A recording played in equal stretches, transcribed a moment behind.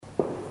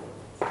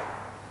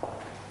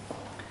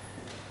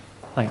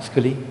Thanks,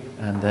 Cully.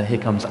 And here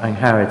comes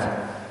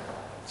Angharad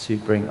to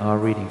bring our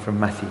reading from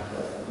Matthew.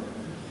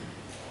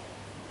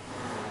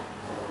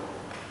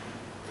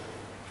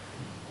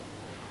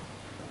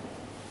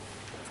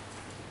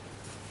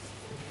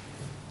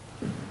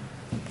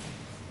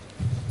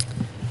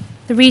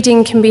 The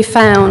reading can be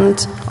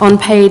found on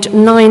page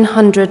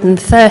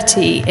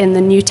 930 in the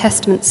New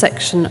Testament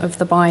section of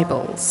the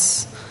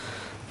Bibles.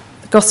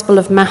 The Gospel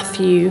of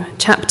Matthew,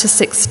 chapter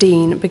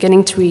 16,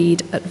 beginning to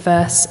read at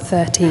verse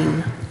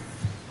 13.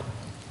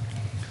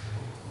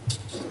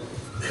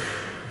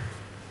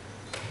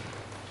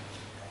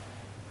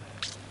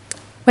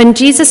 When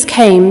Jesus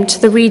came to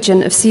the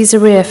region of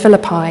Caesarea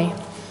Philippi,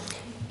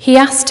 he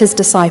asked his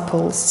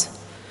disciples,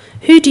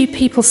 "Who do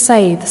people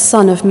say the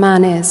Son of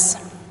Man is?"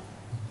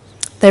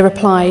 They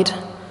replied,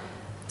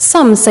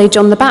 "Some say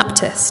John the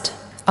Baptist,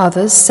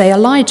 others say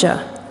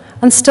Elijah,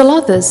 and still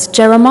others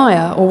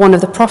Jeremiah or one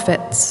of the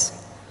prophets."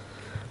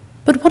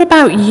 "But what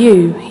about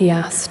you?" he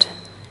asked.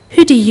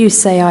 "Who do you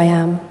say I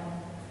am?"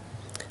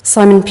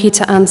 Simon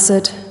Peter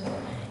answered,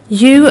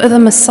 "You are the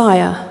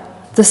Messiah,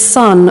 the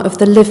Son of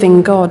the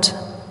living God."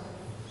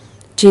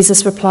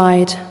 Jesus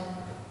replied,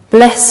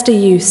 "Blessed are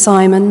you,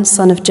 Simon,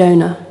 son of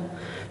Jonah,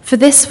 for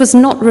this was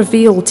not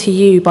revealed to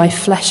you by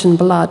flesh and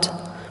blood,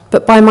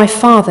 but by my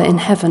Father in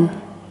heaven.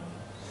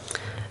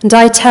 And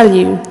I tell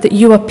you that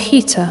you are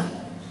Peter,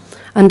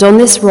 and on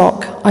this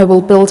rock I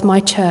will build my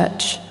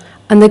church,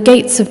 and the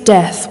gates of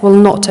death will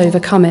not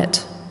overcome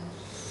it.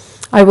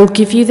 I will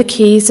give you the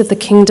keys of the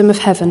kingdom of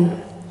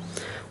heaven.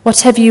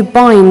 Whatever you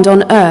bind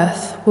on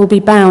earth will be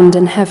bound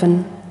in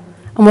heaven,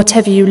 and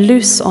whatever you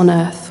loose on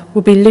earth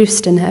will be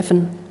loosed in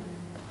heaven."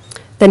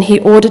 Then he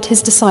ordered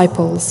his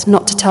disciples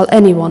not to tell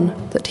anyone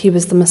that he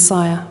was the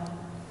Messiah.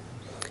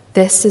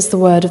 This is the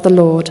word of the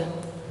Lord.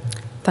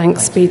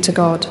 Thanks be to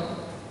God.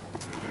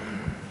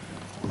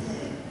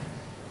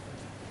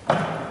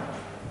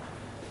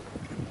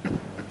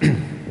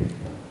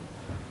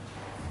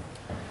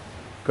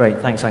 Great,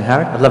 thanks,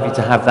 Angharad. I'd love you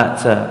to have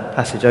that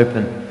passage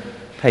open,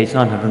 page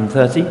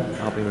 930.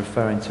 I'll be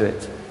referring to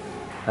it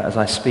as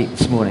I speak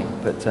this morning,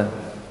 but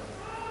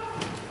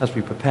as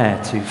we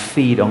prepare to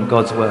feed on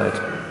God's word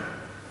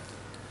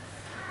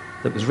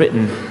that was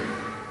written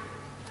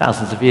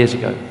thousands of years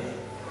ago,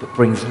 but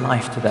brings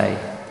life today,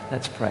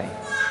 let's pray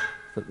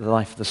that the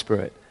life of the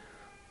Spirit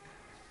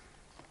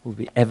will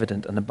be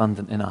evident and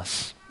abundant in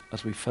us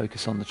as we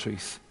focus on the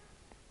truth.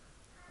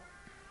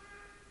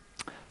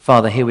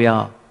 Father, here we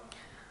are,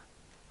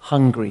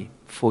 hungry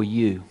for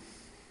you.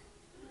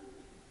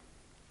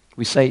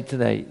 We say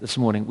today, this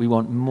morning, we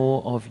want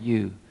more of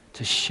you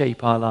to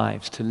shape our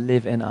lives, to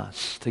live in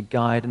us, to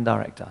guide and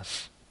direct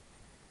us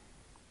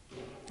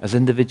as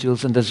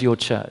individuals and as your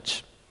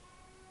church.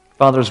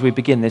 Father, as we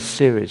begin this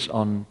series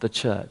on the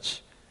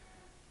church,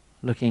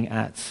 looking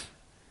at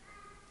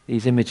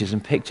these images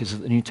and pictures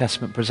that the New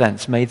Testament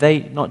presents, may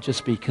they not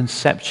just be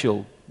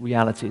conceptual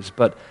realities,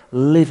 but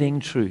living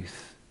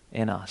truth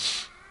in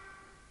us.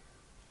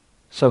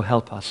 So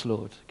help us,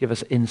 Lord. Give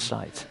us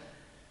insight.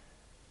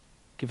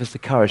 Give us the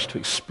courage to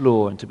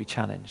explore and to be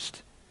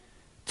challenged.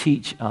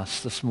 Teach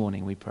us this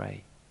morning, we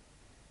pray.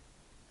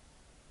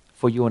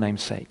 For your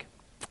name's sake.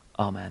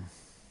 Amen.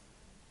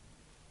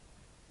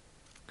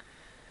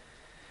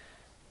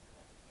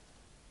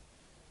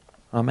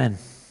 Amen.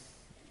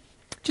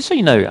 Just so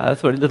you know, I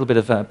thought a little bit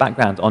of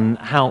background on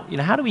how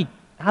do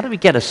we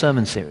get a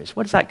sermon series?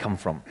 Where does that come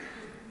from?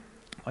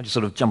 I just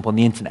sort of jump on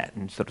the internet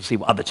and sort of see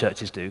what other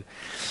churches do.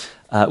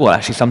 Well,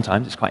 actually,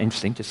 sometimes it's quite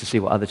interesting just to see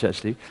what other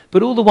churches do.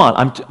 But all the while,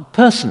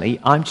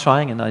 I'm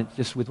trying, and I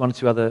just with one or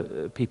two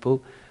other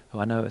people who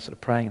I know are sort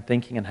of praying and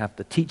thinking and have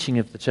the teaching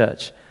of the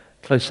church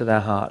close to their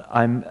heart.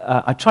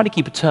 I try to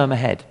keep a term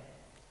ahead.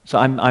 So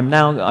I'm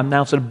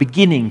now sort of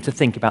beginning to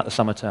think about the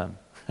summer term.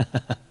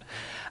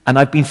 And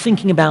I've been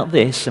thinking about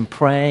this and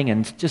praying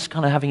and just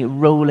kind of having it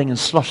rolling and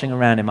sloshing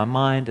around in my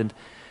mind and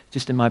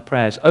just in my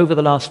prayers over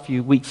the last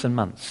few weeks and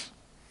months.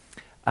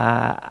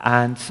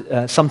 And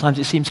sometimes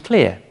it seems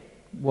clear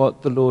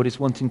what the Lord is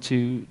wanting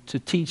to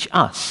teach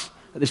us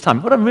at this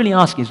time. What I'm really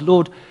asking is,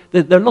 Lord,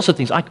 there are lots of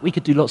things. We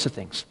could do lots of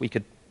things. We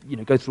could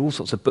go through all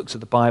sorts of books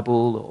of the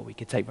Bible, or we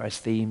could take various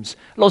themes.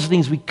 Lots of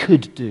things we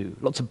could do.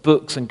 Lots of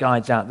books and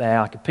guides out there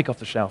I could pick off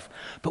the shelf.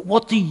 But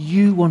what do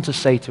you want to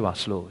say to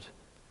us, Lord?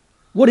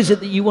 What is it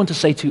that you want to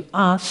say to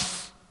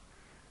us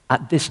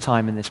at this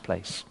time in this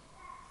place?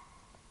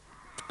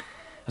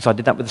 And so I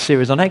did that with the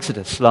series on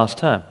Exodus last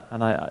term.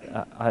 And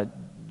I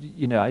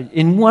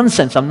in one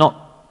sense, I'm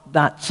not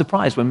that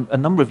surprised when a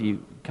number of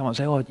you come up and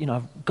say,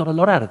 I've got a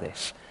lot out of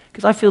this.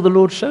 Because I feel the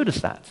Lord showed us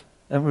that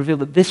and revealed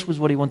that this was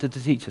what he wanted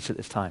to teach us at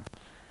this time.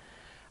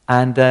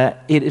 And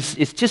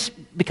it's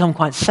just become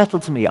quite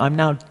settled to me. I'm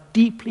now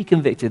deeply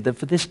convicted that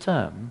for this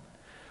term,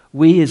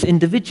 we as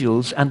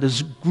individuals and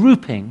as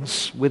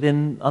groupings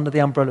under the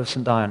umbrella of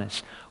St.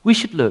 Dionis, we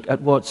should look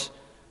at what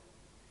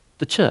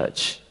the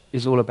church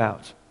is all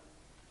about.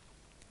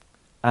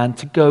 And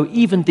to go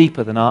even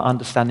deeper than our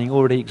understanding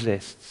already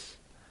exists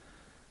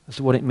as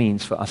to what it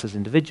means for us as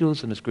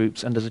individuals and as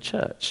groups and as a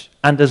church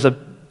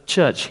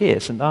church here,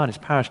 St. Ioannis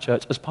Parish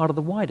Church, as part of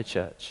the wider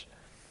church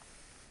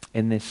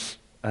in this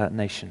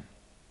nation.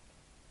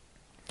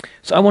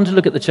 So I want to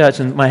look at the church,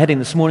 and my heading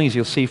this morning, as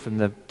you'll see from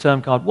the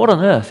term card, what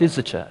on earth is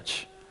the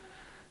church?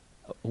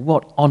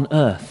 What on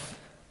earth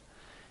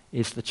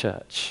is the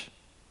church?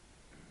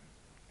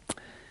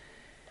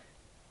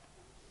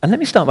 And let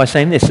me start by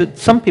saying this, that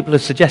some people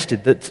have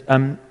suggested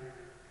that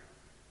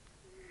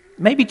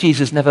maybe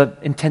Jesus never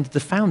intended to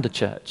found a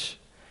church.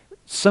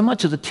 So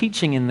much of the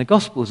teaching in the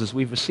Gospels as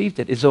we've received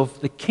it is of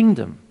the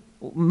kingdom.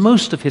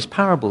 Most of his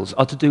parables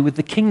are to do with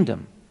the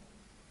kingdom,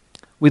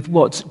 with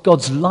what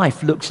God's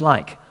life looks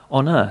like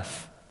on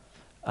earth,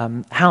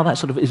 how that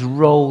sort of is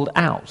rolled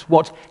out,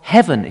 what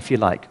heaven, if you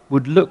like,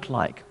 would look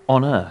like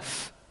on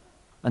earth.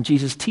 And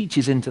Jesus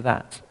teaches into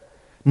that,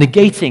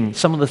 negating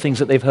some of the things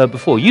that they've heard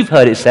before. You've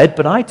heard it said,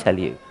 but I tell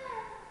you.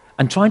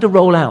 And trying to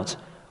roll out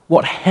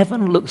what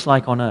heaven looks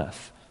like on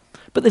earth.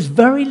 But there's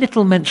very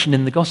little mention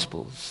in the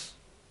Gospels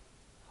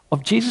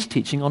of Jesus'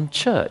 teaching on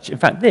church. In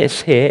fact,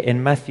 this here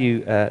in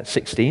Matthew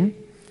 16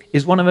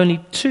 is one of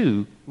only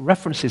 2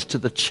 references to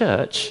the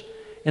church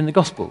in the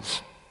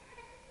Gospels.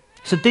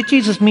 So did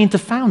Jesus mean to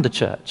found a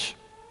church?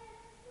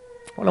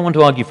 Well, I want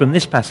to argue from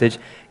this passage,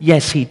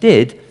 yes, he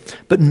did,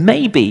 but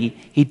maybe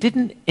he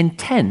didn't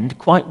intend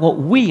quite what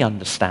we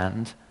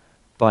understand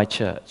by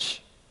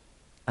church.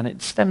 And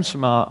it stems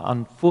from our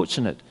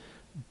unfortunate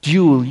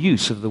dual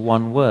use of the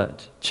one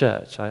word,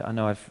 church. I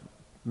know I've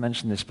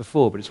mentioned this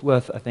before, but it's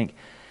worth, I think,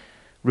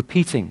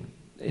 repeating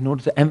in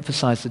order to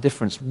emphasize the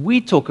difference.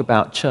 We talk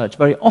about church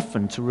very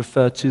often to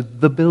refer to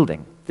the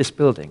building, this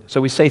building.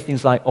 So we say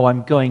things like, oh,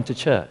 I'm going to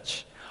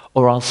church,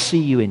 or I'll see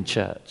you in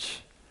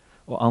church,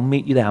 or I'll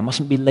meet you there. I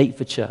mustn't be late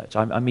for church.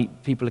 I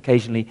meet people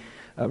occasionally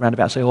around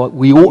about saying, oh,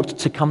 we ought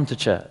to come to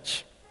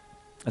church,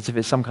 as if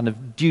it's some kind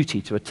of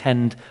duty to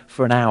attend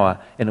for an hour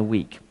in a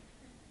week.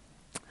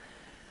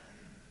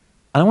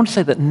 And I want to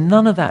say that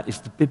none of that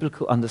is the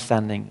biblical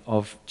understanding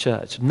of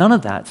church. None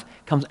of that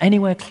comes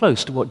anywhere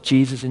close to what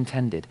Jesus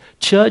intended.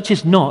 Church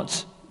is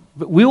not,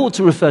 but we ought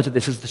to refer to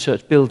this as the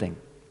church building,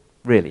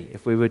 really,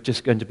 if we were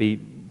just going to be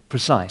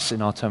precise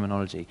in our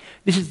terminology.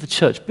 This is the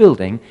church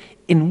building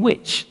in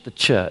which the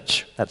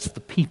church, that's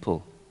the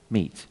people,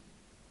 meet.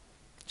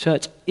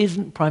 Church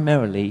isn't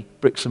primarily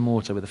bricks and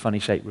mortar with a funny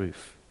shaped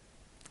roof.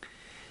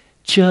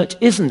 Church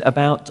isn't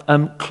about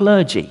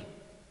clergy.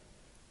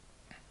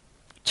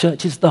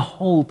 Church is the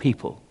whole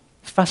people.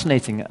 It's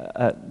fascinating,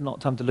 not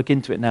time to look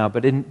into it now,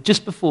 but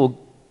just before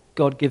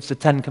God gives the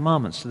 10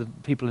 Commandments to the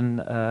people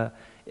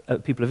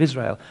people of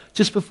Israel,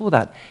 just before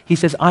that, he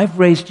says, I've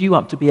raised you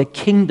up to be a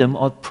kingdom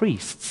of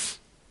priests.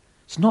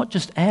 It's not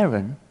just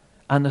Aaron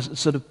and a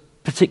sort of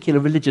particular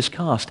religious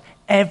caste.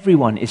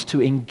 Everyone is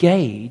to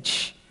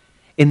engage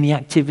in the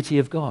activity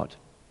of God.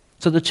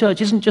 So the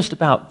church isn't just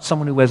about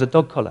someone who wears a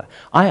dog collar.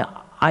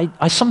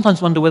 I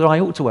sometimes wonder whether I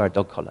ought to wear a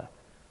dog collar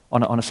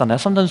on a Sunday. I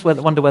sometimes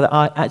wonder whether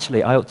I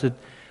ought to,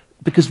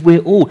 because we're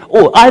all,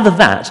 or either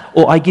that,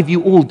 or I give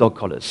you all dog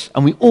collars,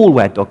 and we all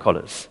wear dog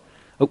collars,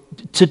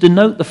 to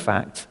denote the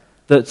fact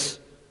that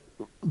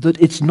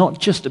it's not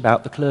just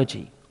about the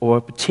clergy or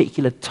a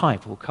particular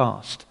type or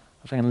caste.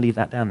 I'm going to leave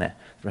that down there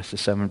the rest of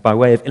the sermon by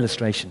way of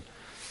illustration.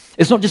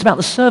 It's not just about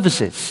the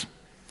services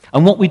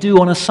and what we do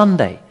on a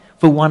Sunday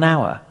for 1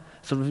 hour.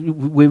 So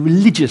we're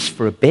religious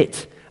for a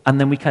bit, and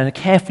then we kind of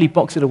carefully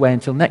box it away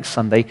until next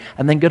Sunday,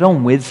 and then get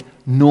on with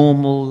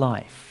normal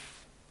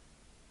life.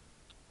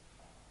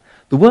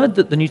 The word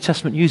that the New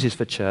Testament uses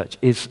for church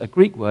is a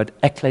Greek word,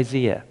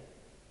 ekklesia.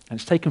 And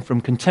it's taken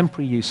from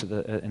contemporary use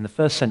in the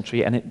first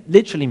century, and it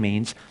literally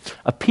means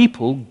a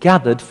people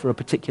gathered for a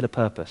particular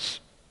purpose.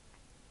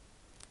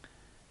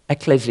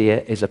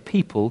 Ekklesia is a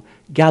people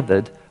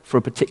gathered for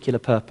a particular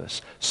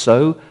purpose.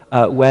 So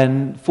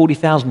when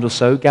 40,000 or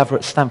so gather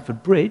at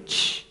Stamford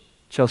Bridge,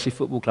 Chelsea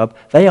Football Club,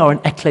 they are an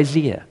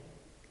ekklesia.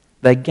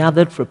 They're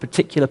gathered for a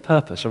particular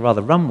purpose, or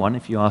rather run one,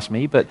 if you ask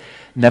me, but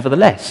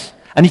nevertheless.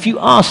 And if you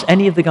ask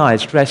any of the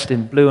guys dressed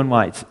in blue and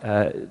white,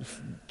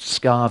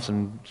 scarves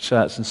and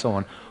shirts and so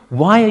on,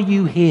 why are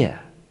you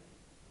here?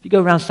 If you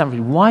go around Stamford,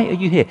 why are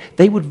you here?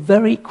 They would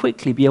very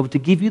quickly be able to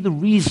give you the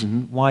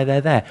reason why they're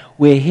there.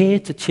 We're here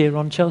to cheer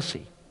on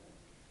Chelsea.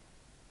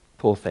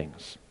 Poor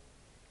things.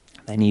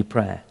 They need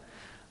prayer.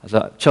 There's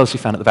a Chelsea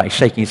fan at the back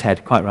shaking his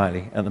head, quite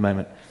rightly, at the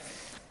moment.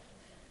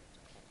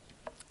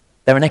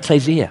 They're an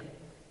ekklesia.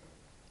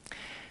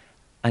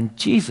 And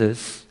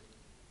Jesus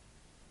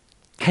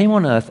came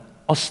on earth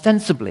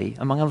ostensibly,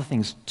 among other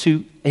things,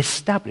 to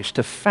establish,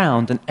 to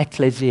found an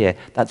ekklesia.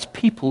 That's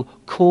people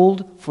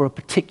called for a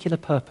particular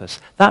purpose.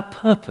 That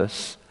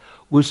purpose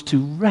was to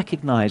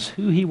recognize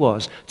who he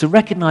was, to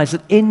recognize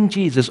that in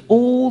Jesus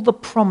all the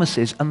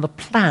promises and the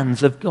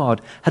plans of God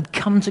had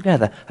come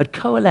together, had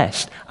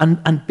coalesced,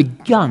 and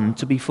begun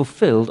to be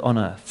fulfilled on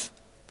earth.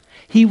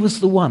 He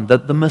was the one,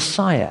 the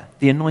Messiah,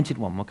 the anointed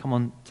one. We'll come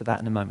on to that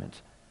in a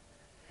moment.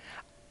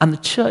 And the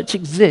church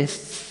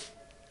exists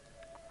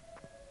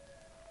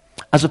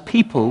as a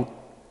people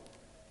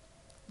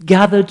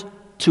gathered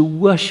to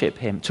worship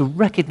him, to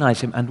recognize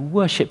him and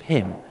worship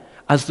him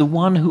as the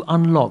one who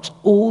unlocks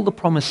all the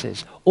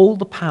promises, all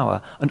the power,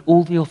 and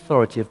all the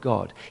authority of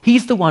God.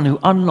 He's the one who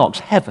unlocks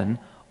heaven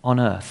on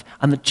earth.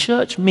 And the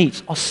church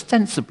meets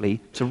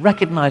ostensibly to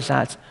recognize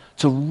that,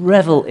 to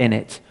revel in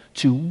it,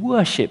 to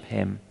worship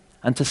him,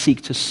 and to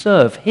seek to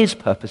serve his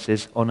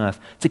purposes on earth,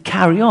 to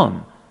carry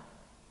on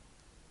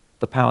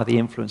the power, the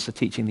influence, the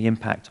teaching, the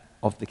impact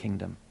of the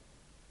kingdom.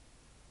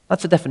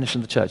 That's the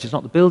definition of the church. It's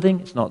not the building,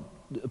 it's not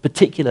a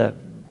particular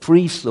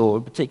priest or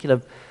a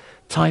particular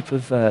type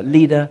of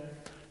leader.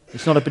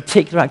 It's not a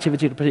particular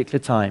activity at a particular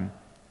time.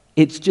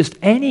 It's just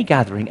any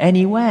gathering,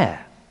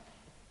 anywhere,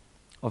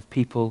 of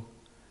people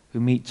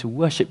who meet to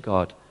worship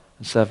God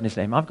and serve in his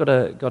name. I've got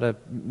a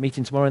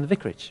meeting tomorrow in the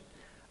vicarage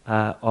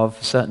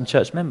of certain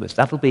church members.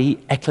 That'll be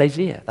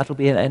ecclesia. That'll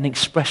be an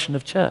expression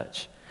of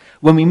church.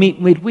 When we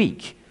meet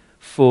midweek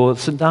for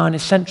St.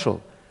 Dionysus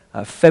Central,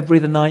 February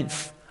the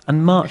 9th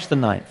and March the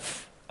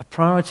 9th, a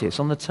priority. It's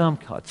on the term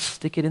card.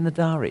 Stick it in the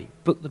diary.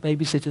 Book the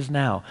babysitters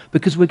now,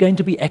 because we're going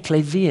to be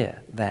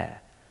ecclesia there.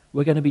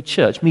 We're going to be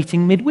church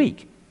meeting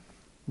midweek,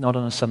 not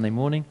on a Sunday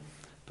morning,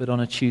 but on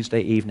a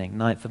Tuesday evening,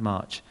 9th of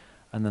March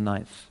and the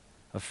 9th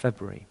of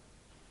February.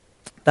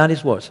 That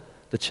is what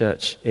the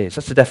church is.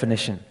 That's the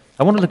definition.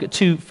 I want to look at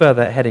two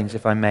further headings,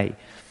 if I may.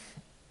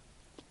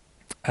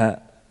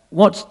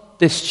 What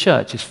this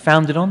church is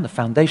founded on, the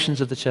foundations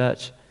of the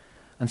church,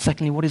 and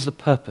secondly, what is the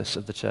purpose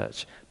of the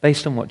church,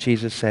 based on what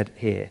Jesus said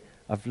here.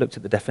 I've looked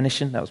at the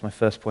definition, that was my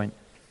first point.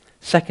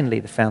 Secondly,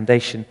 the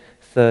foundation.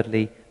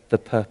 Thirdly, the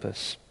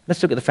purpose.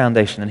 Let's look at the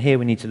foundation, and here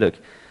we need to look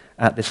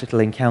at this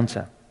little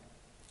encounter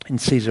in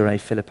Caesarea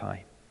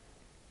Philippi.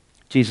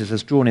 Jesus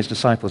has drawn his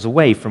disciples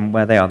away from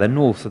where they are. They're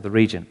north of the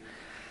region,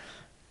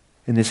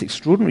 in this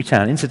extraordinary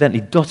town,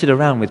 incidentally dotted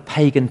around with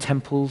pagan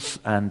temples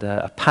and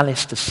a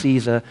palace to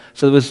Caesar.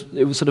 So it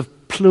was sort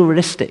of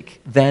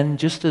pluralistic then,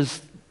 just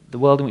as the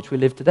world in which we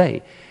live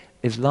today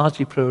is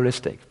largely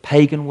pluralistic.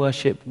 Pagan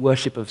worship,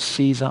 worship of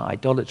Caesar,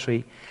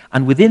 idolatry.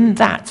 And within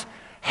that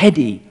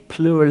heady,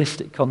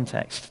 pluralistic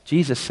context,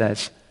 Jesus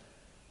says,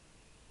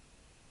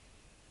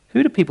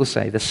 who do people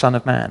say the Son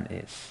of Man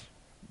is?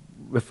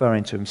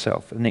 Referring to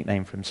himself, a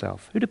nickname for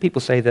himself. Who do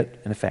people say that,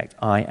 in effect,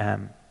 I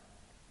am?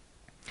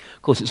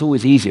 Of course, it's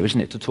always easier,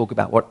 isn't it, to talk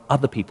about what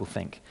other people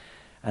think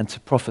and to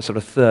proffer sort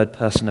of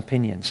third-person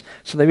opinions.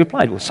 So they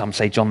replied, well, some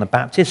say John the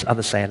Baptist,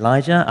 others say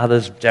Elijah,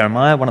 others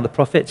Jeremiah, one of the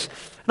prophets.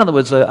 In other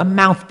words, a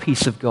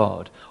mouthpiece of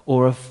God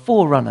or a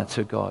forerunner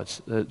to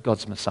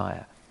God's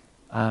Messiah.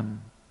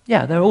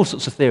 There are all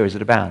sorts of theories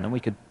that abound, and we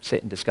could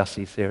sit and discuss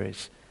these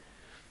theories.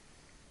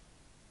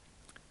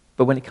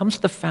 But when it comes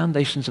to the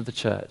foundations of the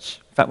church,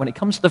 in fact, when it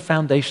comes to the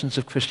foundations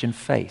of Christian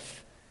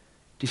faith,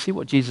 do you see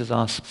what Jesus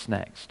asks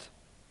next?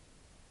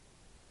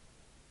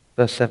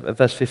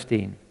 Verse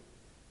 15.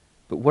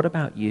 But what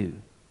about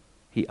you?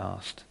 He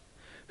asked.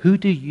 Who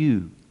do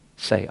you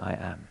say I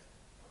am?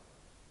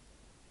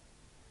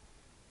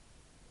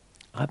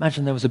 I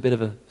imagine there was a bit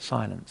of a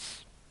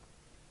silence.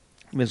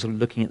 He was sort of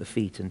looking at the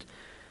feet and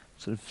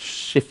sort of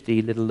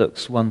shifty little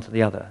looks one to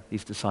the other,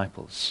 these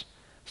disciples.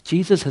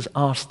 Jesus has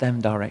asked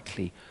them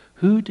directly,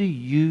 who do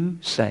you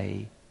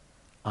say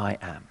I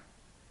am?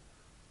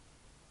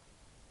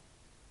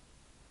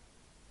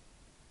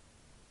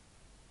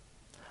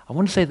 I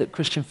want to say that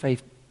Christian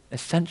faith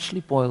essentially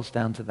boils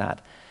down to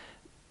that,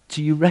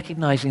 to you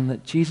recognizing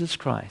that Jesus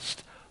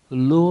Christ, the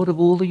Lord of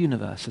all the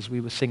universe, as we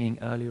were singing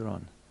earlier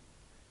on,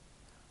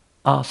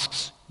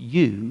 asks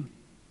you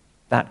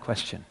that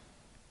question.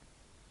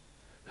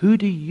 Who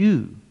do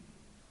you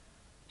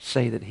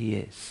say that he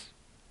is?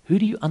 Who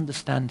do you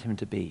understand him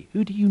to be?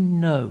 Who do you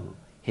know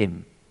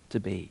him to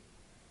be?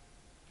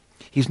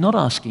 He's not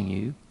asking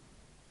you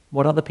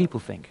what other people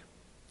think.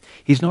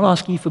 He's not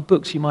asking you for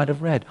books you might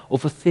have read, or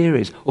for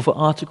theories, or for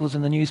articles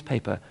in the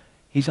newspaper.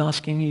 He's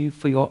asking you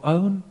for your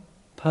own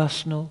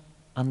personal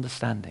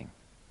understanding.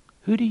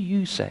 Who do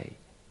you say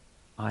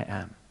I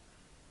am?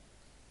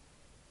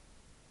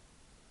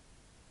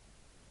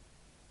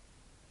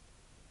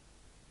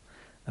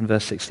 And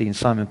verse 16,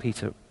 Simon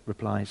Peter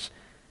replies,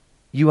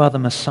 you are the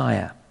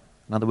Messiah,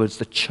 in other words,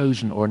 the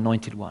chosen or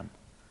anointed one,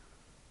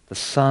 the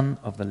Son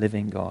of the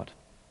living God.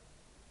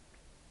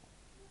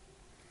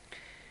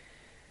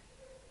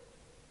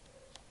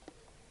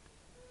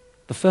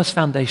 The first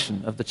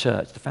foundation of the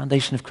church, the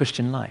foundation of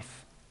Christian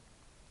life,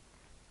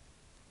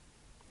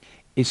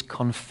 is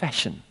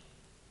confession.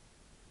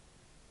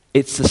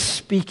 It's the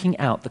speaking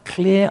out, the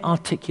clear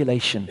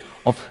articulation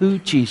of who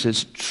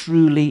Jesus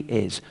truly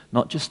is.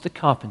 Not just the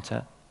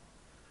carpenter,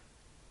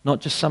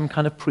 not just some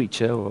kind of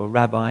preacher or a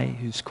rabbi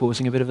who's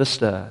causing a bit of a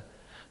stir,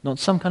 not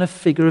some kind of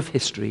figure of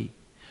history,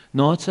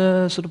 not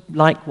sort of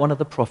like one of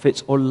the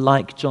prophets or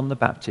like John the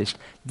Baptist.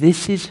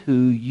 This is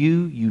who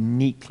you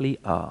uniquely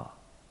are.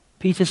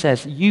 Peter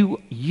says,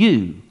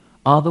 you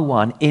are the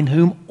one in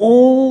whom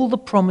all the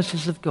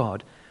promises of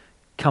God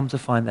come to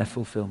find their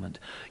fulfillment.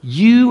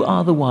 You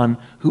are the one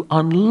who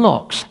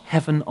unlocks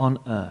heaven on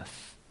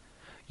earth.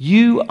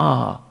 You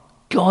are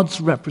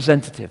God's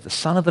representative, the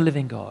Son of the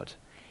living God,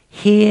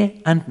 here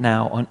and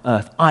now on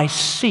earth. I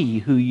see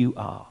who you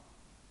are.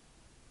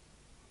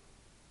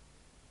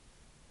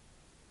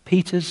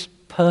 Peter's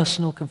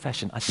personal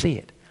confession. I see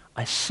it.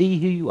 I see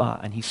who you are,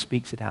 and he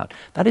speaks it out.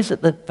 That is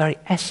at the very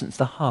essence,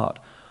 the heart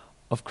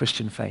of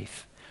Christian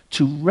faith,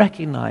 to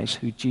recognize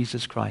who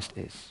Jesus Christ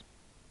is.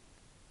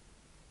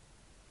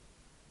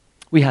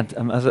 We had,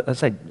 as I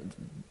said,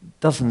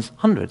 dozens,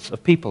 hundreds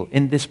of people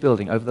in this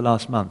building over the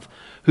last month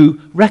who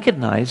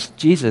recognized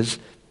Jesus,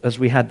 as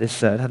we had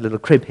this, had a little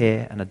crib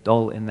here and a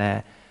doll in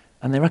there,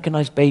 and they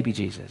recognized baby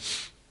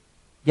Jesus.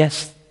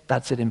 Yes,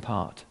 that's it in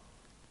part.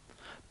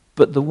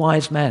 But the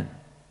wise men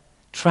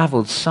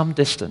traveled some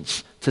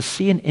distance to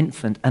see an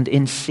infant, and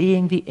in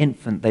seeing the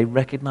infant, they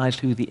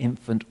recognized who the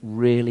infant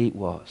really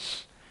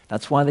was.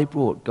 That's why they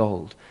brought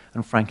gold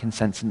and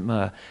frankincense and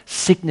myrrh,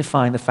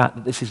 signifying the fact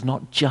that this is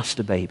not just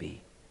a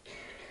baby.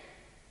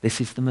 This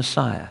is the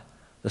Messiah,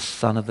 the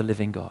Son of the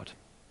living God.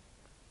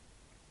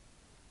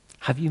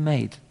 Have you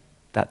made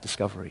that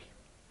discovery?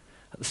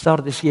 At the start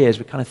of this year, as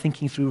we're kind of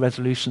thinking through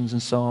resolutions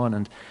and so on,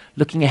 and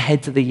looking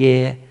ahead to the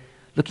year,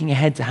 looking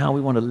ahead to how we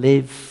want to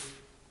live,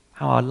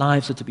 how our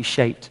lives are to be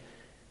shaped,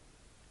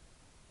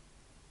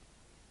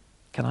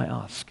 can I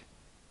ask,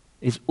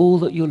 is all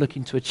that you're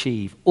looking to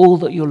achieve, all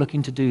that you're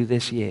looking to do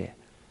this year,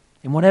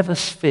 in whatever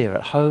sphere,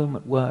 at home,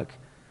 at work,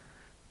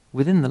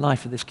 within the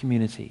life of this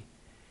community,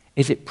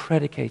 is it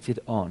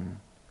predicated on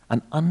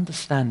an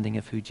understanding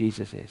of who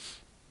Jesus is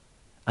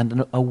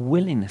and a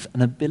willingness,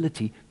 an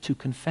ability to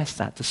confess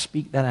that, to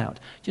speak that out?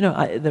 Do you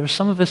know, there are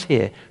some of us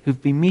here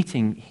who've been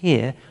meeting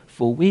here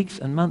for weeks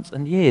and months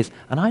and years,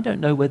 and I don't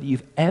know whether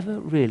you've ever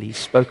really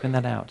spoken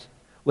that out,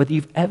 whether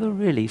you've ever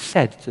really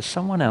said to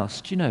someone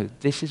else, do you know,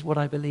 this is what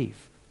I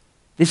believe.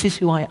 This is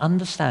who I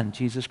understand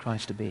Jesus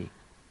Christ to be.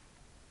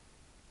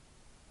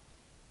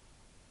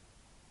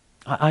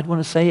 I'd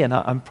want to say, and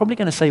I'm probably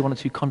going to say one or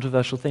two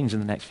controversial things in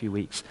the next few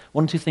weeks,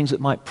 one or two things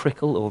that might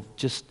prickle or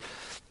just,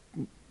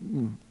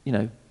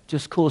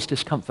 just cause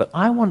discomfort.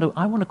 I want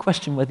to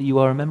question whether you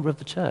are a member of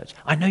the church.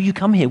 I know you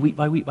come here week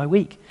by week by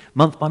week,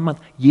 month by month,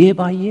 year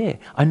by year.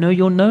 I know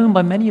you're known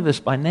by many of us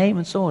by name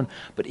and so on.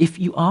 But if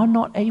you are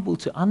not able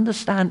to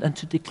understand and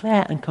to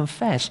declare and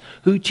confess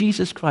who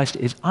Jesus Christ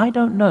is, I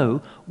don't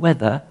know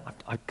whether,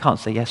 I can't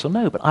say yes or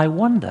no, but I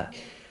wonder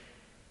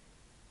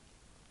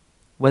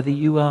whether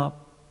you are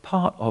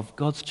part of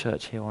God's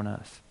church here on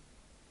earth.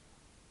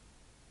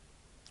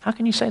 How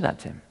can you say that,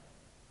 Tim?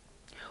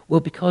 Well,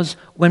 because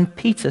when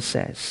Peter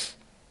says,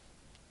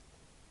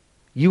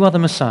 you are the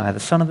Messiah,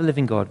 the Son of the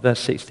living God, verse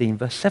 16,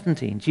 verse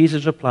 17,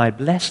 Jesus replied,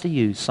 blessed are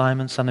you,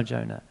 Simon, son of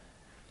Jonah.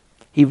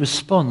 He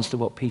responds to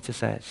what Peter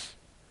says.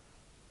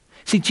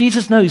 See,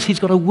 Jesus knows he's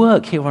got a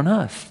work here on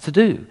earth to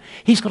do.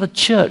 He's got a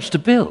church to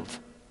build.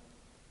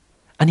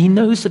 And he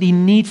knows that he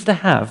needs to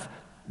have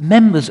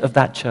members of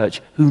that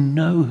church who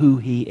know who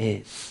he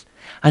is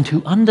and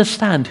who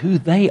understand who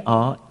they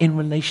are in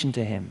relation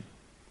to him.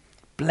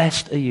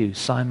 Blessed are you,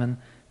 Simon,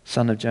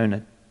 son of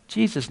Jonah.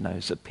 Jesus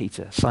knows that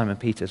Peter, Simon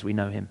Peter as we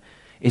know him,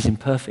 is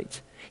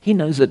imperfect. He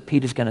knows that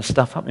Peter's going to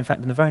stuff up. In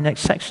fact, in the very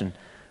next section,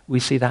 we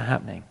see that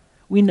happening.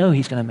 We know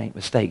he's going to make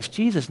mistakes.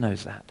 Jesus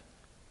knows that.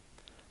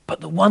 But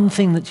the one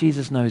thing that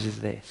Jesus knows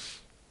is this.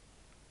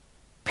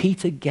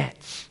 Peter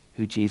gets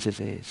who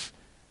Jesus is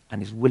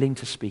and is willing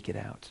to speak it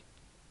out.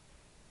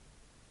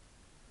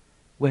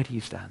 Where do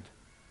you stand?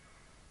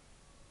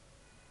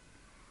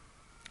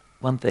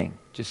 One thing,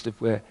 just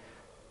if we're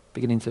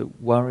beginning to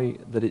worry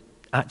that it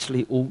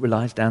actually all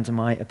relies down to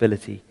my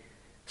ability.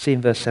 See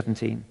in verse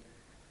 17.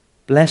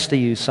 Blessed are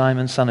you,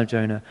 Simon, son of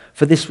Jonah,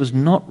 for this was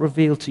not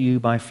revealed to you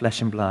by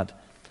flesh and blood,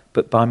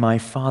 but by my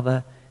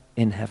Father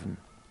in heaven.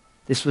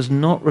 This was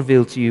not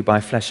revealed to you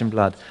by flesh and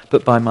blood,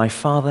 but by my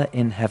Father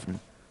in heaven.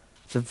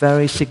 It's a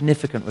very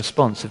significant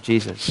response of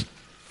Jesus.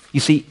 You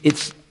see,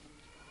 it's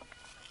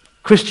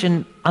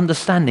Christian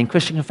understanding,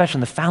 Christian confession,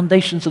 the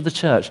foundations of the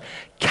church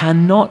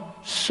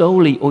cannot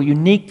solely or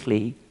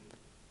uniquely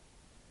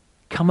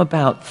come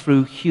about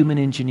through human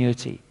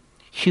ingenuity,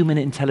 human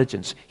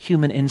intelligence,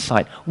 human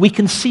insight. We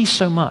can see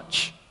so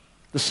much.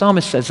 The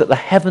psalmist says that the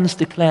heavens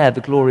declare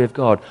the glory of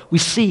God. We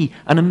see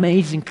an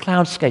amazing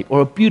cloudscape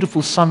or a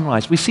beautiful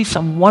sunrise. We see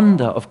some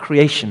wonder of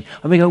creation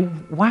and we go,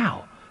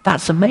 wow,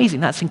 that's amazing,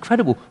 that's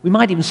incredible. We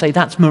might even say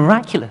that's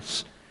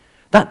miraculous.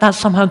 That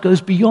somehow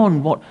goes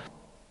beyond what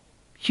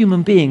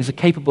human beings are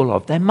capable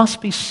of. There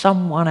must be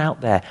someone out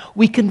there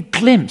we can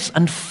glimpse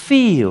and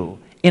feel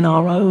in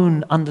our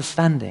own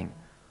understanding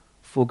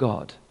for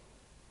God.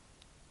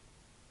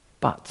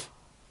 But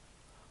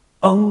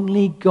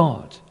only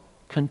God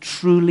can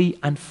truly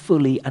and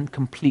fully and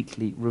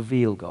completely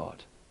reveal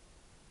God.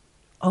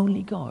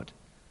 Only God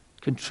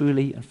can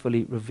truly and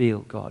fully reveal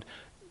God.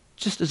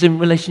 Just as in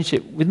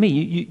relationship with me,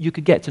 you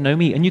could get to know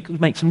me and you could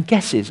make some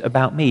guesses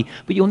about me,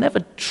 but you'll never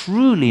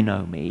truly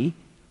know me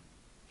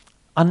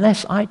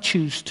unless I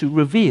choose to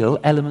reveal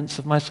elements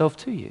of myself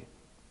to you.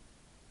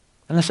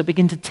 Unless I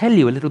begin to tell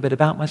you a little bit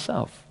about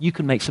myself. You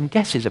can make some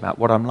guesses about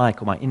what I'm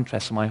like or my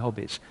interests or my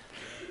hobbies.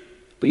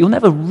 But you'll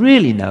never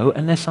really know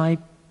unless I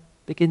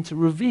begin to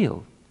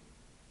reveal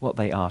what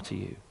they are to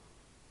you.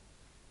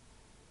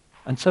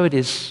 And so it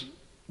is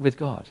with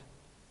God.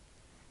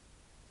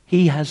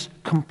 He has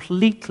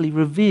completely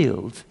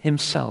revealed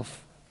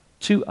himself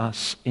to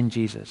us in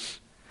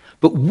Jesus.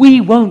 But we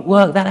won't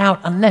work that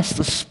out unless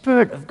the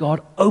Spirit of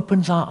God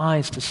opens our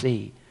eyes to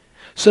see.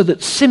 So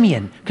that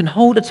Simeon can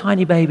hold a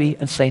tiny baby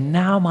and say,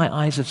 now my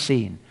eyes have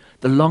seen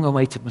the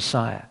long-awaited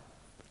Messiah.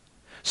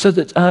 So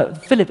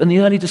that Philip and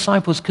the early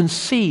disciples can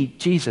see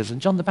Jesus, and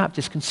John the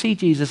Baptist can see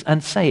Jesus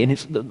and say, and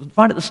it's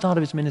right at the start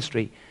of his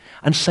ministry,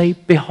 and say,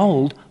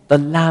 behold, the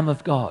Lamb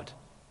of God.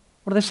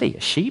 What do they see? A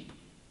sheep?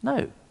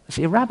 No. They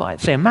see a rabbi.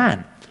 They see a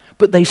man.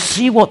 But they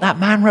see what that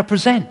man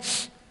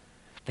represents.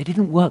 They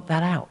didn't work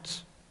that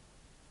out.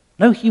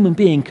 No human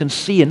being can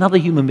see another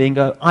human being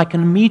go, I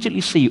can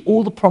immediately see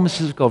all the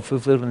promises of God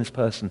fulfilled in this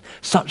person,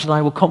 such that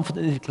I will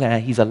confidently declare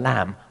he's a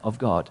Lamb of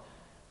God.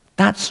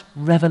 That's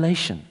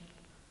revelation.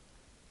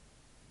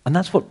 And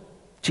that's what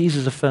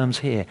Jesus affirms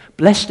here.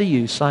 Blessed are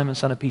you, Simon,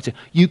 son of Peter.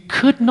 You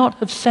could not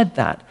have said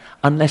that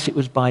unless it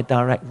was by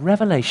direct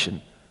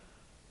revelation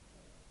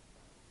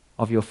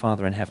of your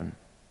Father in heaven.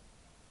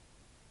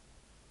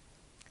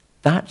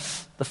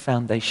 That's the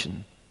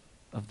foundation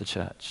of the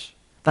church.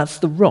 That's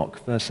the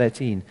rock, verse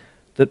 18,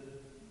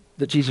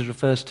 that Jesus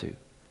refers to.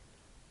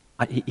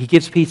 He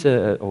gives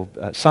Peter, or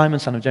Simon,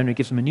 son of Jonah, he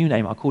gives him a new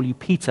name. I'll call you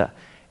Peter.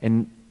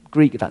 In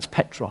Greek, that's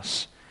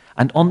Petros.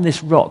 And on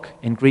this rock,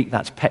 in Greek,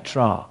 that's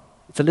Petra.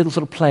 It's a little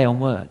sort of play on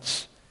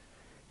words.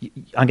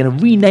 I'm going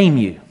to rename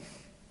you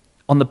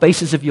on the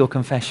basis of your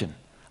confession,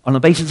 on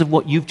the basis of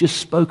what you've just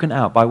spoken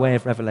out by way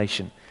of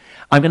revelation.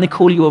 I'm going to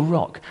call you a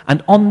rock.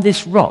 And on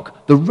this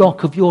rock, the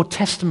rock of your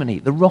testimony,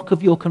 the rock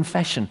of your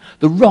confession,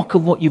 the rock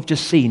of what you've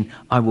just seen,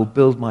 I will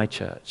build my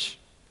church.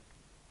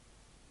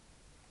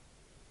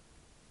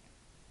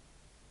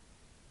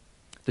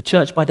 The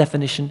church, by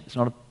definition, is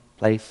not a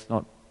place,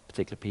 not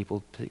particular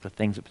people, particular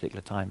things at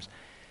particular times.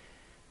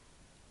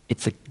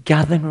 It's a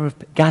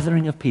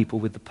gathering of people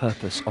with the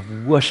purpose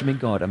of worshiping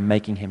God and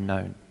making him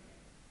known.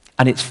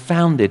 And it's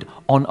founded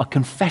on a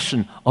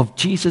confession of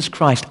Jesus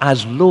Christ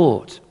as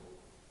Lord,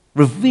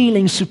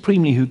 revealing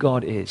supremely who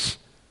God is.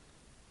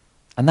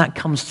 And that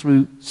comes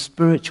through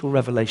spiritual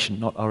revelation,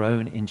 not our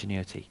own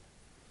ingenuity.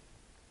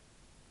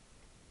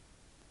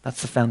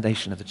 That's the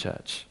foundation of the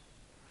church.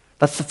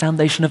 That's the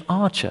foundation of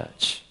our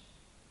church.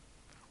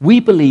 We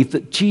believe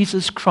that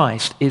Jesus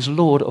Christ is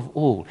Lord of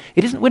all.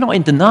 We're not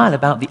in denial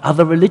about the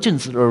other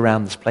religions that are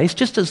around this place,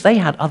 just as they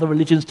had other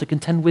religions to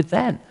contend with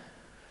then.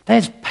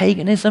 There's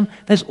paganism,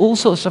 there's all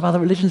sorts of other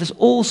religions, there's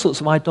all sorts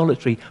of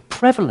idolatry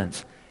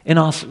prevalent in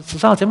our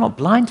society. I'm not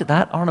blind to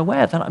that or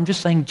unaware of that. I'm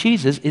just saying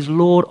Jesus is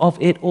Lord of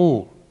it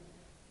all.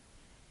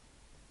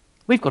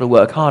 We've got to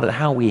work hard at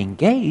how we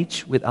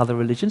engage with other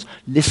religions,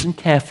 listen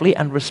carefully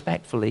and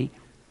respectfully,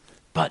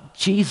 but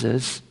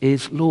Jesus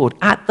is Lord.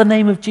 At the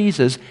name of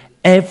Jesus,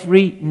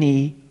 every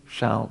knee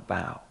shall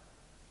bow.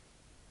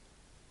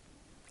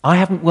 I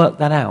haven't worked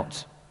that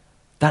out.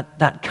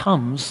 That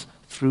comes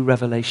through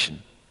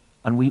revelation.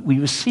 And we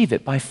receive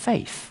it by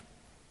faith.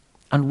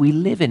 And we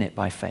live in it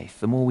by faith.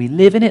 The more we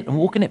live in it and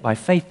walk in it by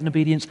faith and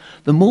obedience,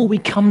 the more we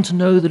come to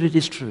know that it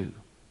is true.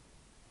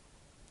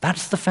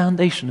 That's the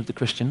foundation of the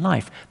Christian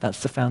life.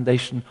 That's the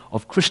foundation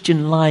of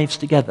Christian lives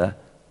together,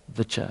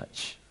 the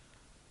church.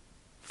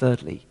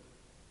 Thirdly,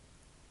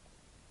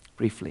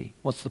 briefly,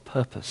 what's the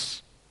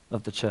purpose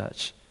of the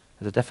church?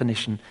 There's a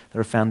definition,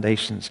 there are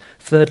foundations.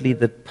 Thirdly,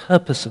 the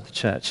purpose of the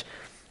church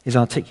is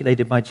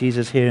articulated by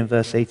Jesus here in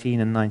verse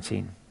 18 and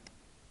 19.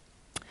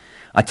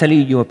 I tell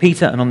you, you are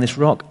Peter, and on this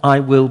rock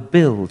I will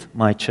build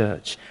my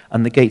church,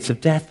 and the gates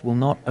of death will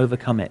not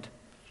overcome it.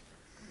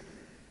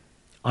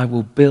 I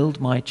will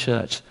build my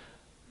church.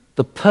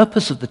 The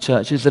purpose of the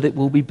church is that it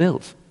will be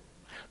built,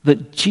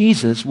 that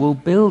Jesus will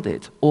build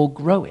it or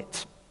grow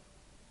it.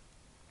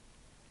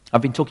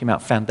 I've been talking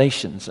about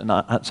foundations, and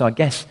so I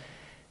guess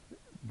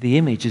the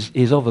image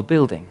is of a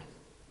building.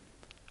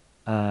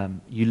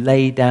 You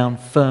lay down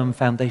firm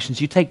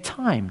foundations. You take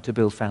time to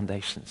build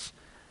foundations.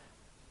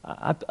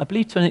 I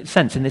believe to an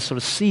extent in this sort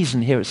of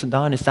season here at St.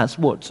 Dionysius, that's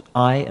what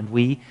I and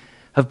we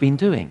have been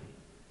doing.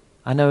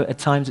 I know at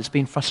times it's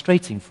been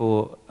frustrating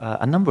for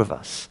a number of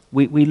us.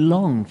 We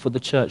long for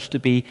the church to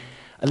be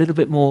a little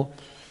bit more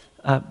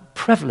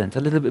prevalent,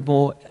 a little bit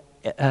more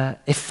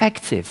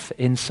effective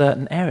in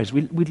certain areas.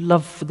 We'd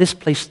love for this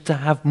place to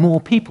have more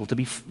people,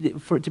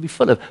 for it to be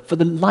fuller, for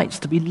the lights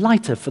to be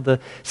lighter, for the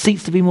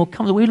seats to be more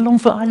comfortable.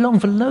 I long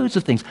for loads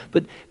of things.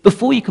 But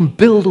before you can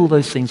build all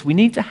those things, we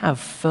need to have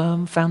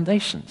firm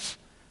foundations.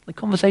 The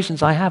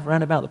conversations I have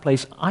around about the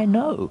place, I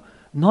know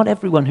not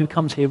everyone who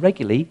comes here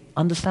regularly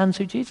understands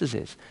who Jesus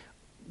is.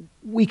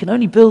 We can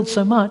only build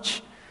so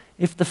much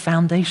if the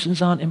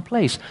foundations aren't in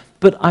place.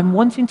 But I'm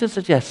wanting to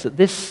suggest that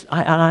this,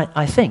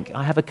 I think,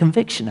 I have a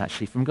conviction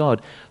actually from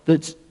God,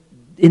 that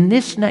in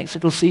this next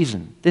little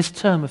season, this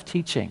term of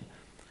teaching,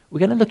 we're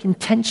going to look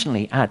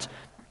intentionally at,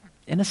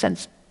 in a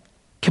sense,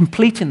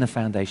 completing the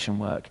foundation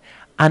work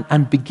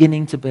and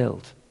beginning to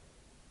build.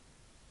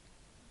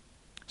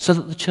 So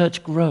that the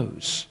church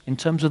grows in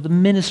terms of the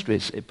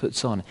ministries it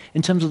puts on,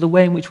 in terms of the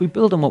way in which we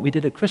build on what we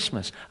did at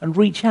Christmas and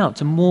reach out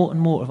to more and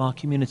more of our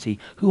community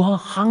who are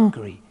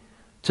hungry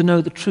to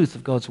know the truth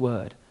of God's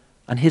word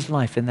and his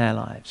life in their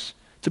lives,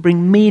 to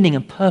bring meaning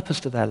and purpose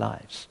to their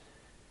lives,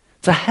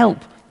 to help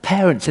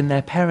parents in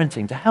their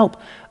parenting, to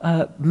help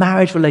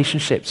marriage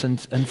relationships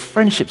and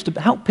friendships, to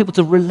help people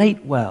to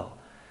relate well,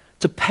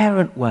 to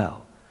parent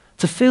well,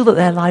 to feel that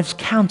their lives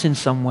count in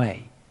some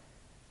way.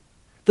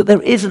 That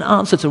there is an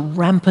answer to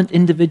rampant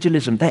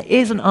individualism. There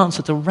is an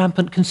answer to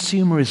rampant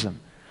consumerism.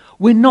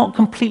 We're not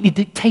completely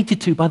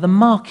dictated to by the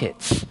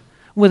markets,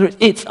 whether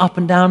it's up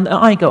and down,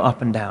 I go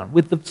up and down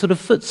with the sort of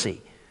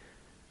footsie.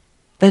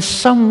 There's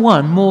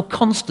someone more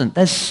constant.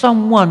 There's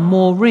someone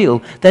more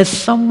real. There's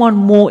someone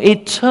more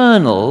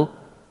eternal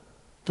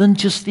than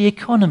just the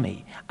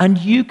economy. And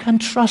you can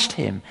trust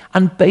him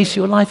and base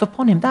your life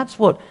upon him. That's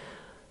what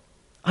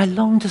I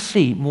long to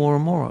see more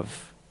and more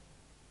of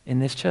in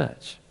this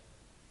church.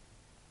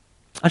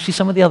 Actually,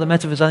 some of the other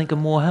metaphors I think are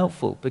more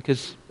helpful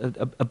because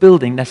a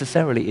building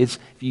necessarily is,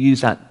 if you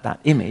use that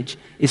image,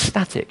 is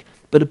static.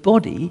 But a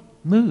body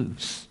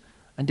moves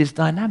and is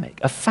dynamic.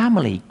 A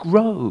family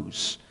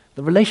grows.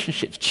 The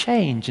relationships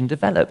change and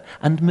develop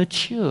and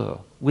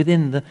mature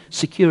within the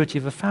security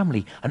of a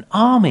family. An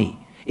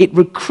army, it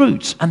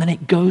recruits and then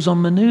it goes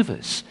on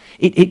maneuvers.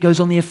 It goes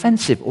on the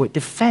offensive or it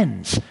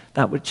defends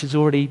that which is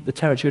already the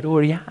territory it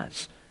already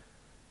has.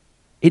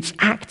 It's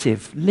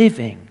active,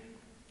 living.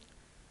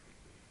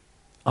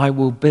 I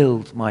will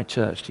build my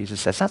church, Jesus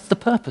says. That's the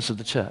purpose of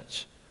the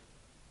church.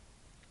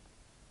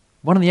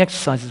 One of the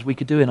exercises we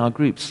could do in our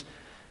groups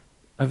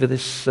over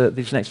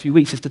these next few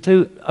weeks is to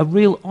do a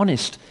real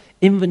honest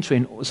inventory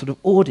and sort of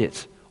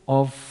audit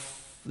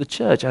of the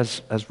church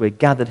as we're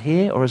gathered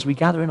here or as we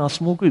gather in our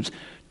small groups.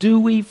 Do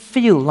we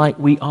feel like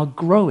we are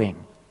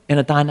growing in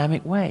a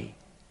dynamic way?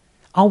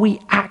 Are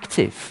we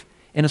active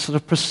in a sort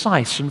of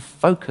precise and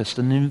focused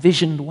and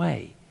envisioned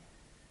way?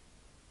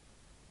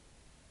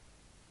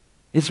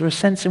 Is there a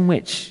sense in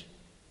which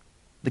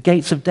the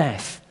gates of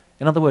death,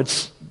 in other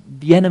words,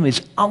 the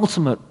enemy's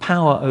ultimate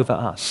power over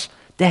us,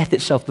 death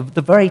itself,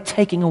 the very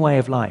taking away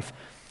of life,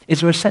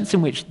 is there a sense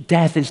in which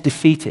death is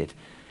defeated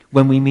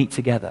when we meet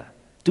together?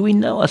 Do we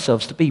know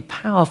ourselves to be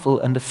powerful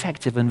and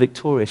effective and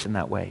victorious in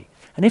that way?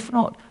 And if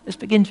not, let's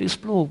begin to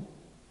explore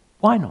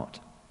why not.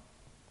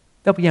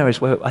 There'll be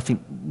areas where I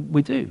think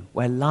we do,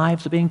 where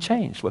lives are being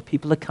changed, where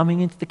people are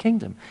coming into the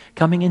kingdom,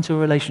 coming into a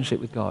relationship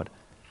with God.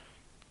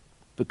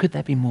 But could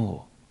there be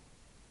more?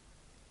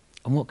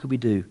 And what could we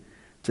do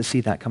to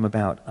see that come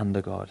about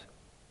under God?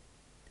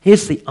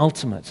 Here's the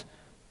ultimate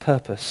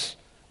purpose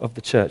of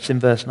the church in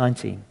verse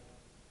 19.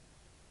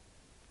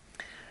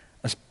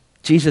 As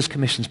Jesus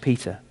commissions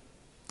Peter,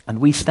 and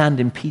we stand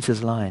in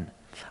Peter's line,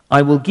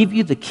 I will give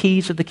you the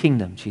keys of the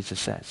kingdom, Jesus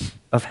says,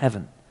 of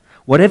heaven.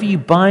 Whatever you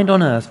bind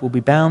on earth will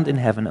be bound in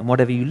heaven, and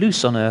whatever you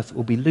loose on earth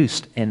will be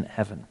loosed in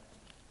heaven.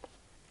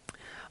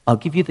 I'll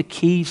give you the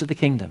keys of the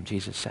kingdom,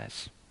 Jesus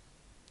says.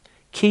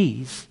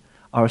 Keys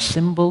are a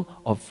symbol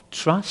of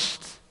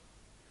trust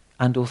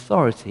and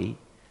authority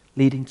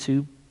leading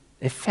to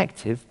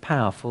effective,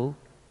 powerful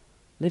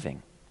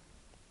living.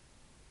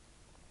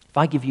 If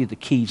I give you the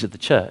keys of the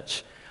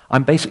church,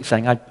 I'm basically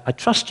saying I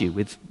trust you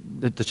with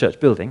the church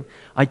building.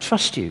 I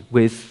trust you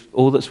with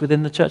all that's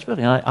within the church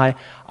building.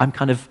 I'm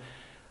kind of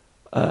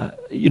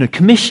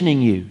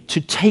commissioning you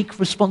to take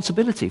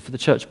responsibility for the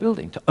church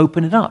building, to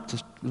open it up,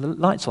 to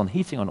lights on,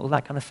 heating on, all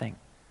that kind of thing,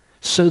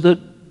 so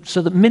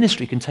that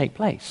ministry can take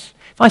place.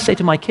 If I say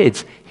to my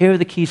kids, here are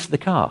the keys to the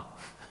car,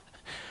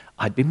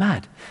 I'd be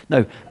mad.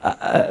 No,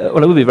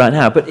 well, I will be right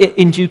now, but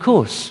in due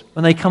course,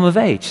 when they come of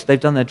age, they've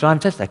done their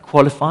driving test, they're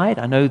qualified.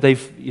 I know they've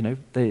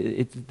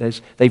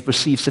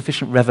received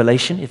sufficient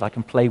revelation, if I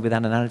can play with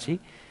that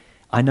analogy.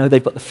 I know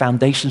they've got the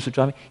foundations for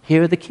driving.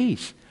 Here are the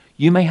keys.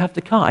 You may have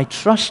the car. I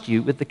trust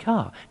you with the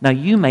car. Now,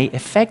 you may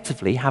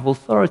effectively have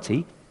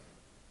authority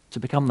to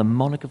become the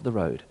monarch of the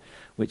road,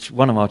 which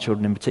one of our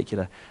children in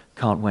particular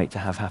can't wait to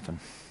have happen.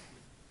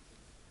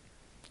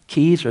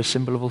 Keys are a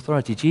symbol of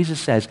authority. Jesus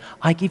says,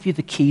 I give you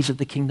the keys of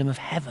the kingdom of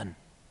heaven.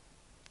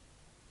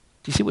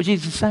 Do you see what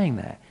Jesus is saying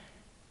there?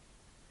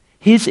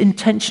 His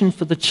intention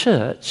for the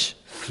church,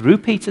 through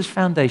Peter's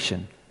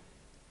foundation,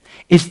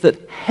 is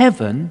that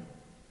heaven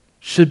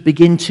should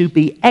begin to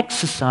be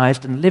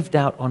exercised and lived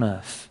out on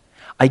earth.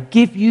 I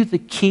give you the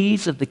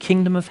keys of the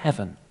kingdom of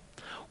heaven.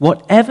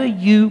 Whatever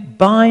you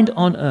bind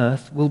on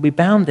earth will be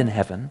bound in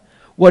heaven.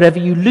 Whatever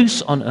you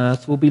loose on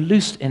earth will be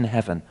loosed in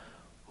heaven.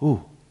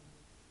 Ooh.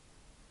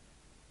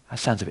 That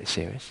sounds a bit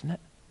serious, doesn't it?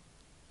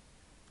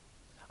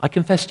 I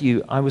confess to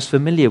you, I was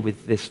familiar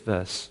with this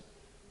verse,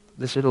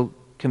 this little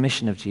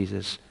commission of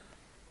Jesus,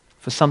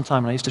 for some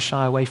time, and I used to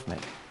shy away from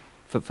it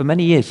for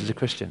many years as a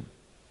Christian.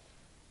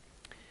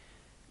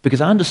 Because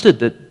I understood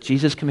that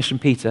Jesus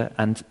commissioned Peter,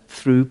 and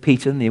through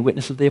Peter and the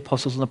witness of the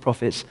apostles and the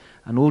prophets,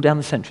 and all down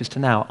the centuries to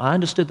now, I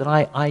understood that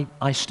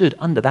I stood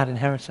under that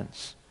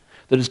inheritance.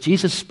 That as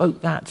Jesus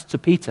spoke that to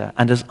Peter,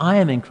 and as I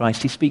am in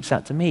Christ, he speaks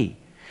that to me.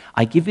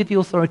 I give you the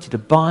authority to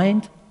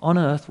bind on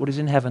earth what is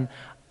in heaven,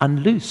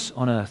 and loose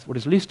on earth what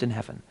is loosed in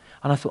heaven.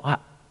 And I thought,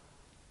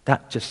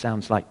 that just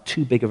sounds like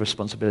too big a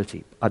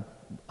responsibility.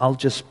 I'll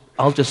just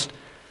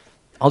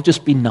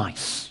be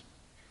nice.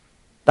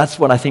 That's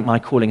what I think my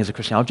calling as a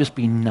Christian. I'll just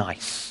be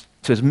nice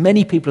to as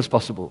many people as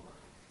possible.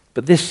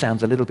 But this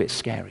sounds a little bit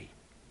scary.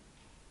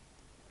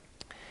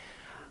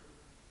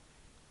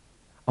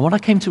 And what I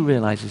came to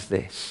realize is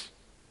this,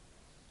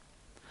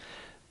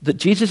 that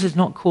Jesus is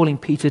not calling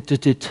Peter to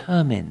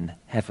determine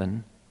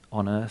heaven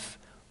on earth,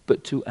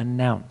 but to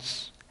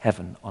announce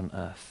heaven on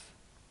earth.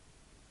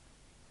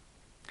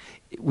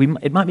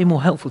 It might be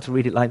more helpful to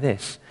read it like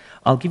this.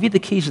 I'll give you the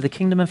keys of the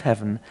kingdom of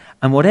heaven,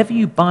 and whatever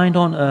you bind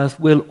on earth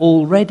will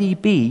already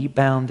be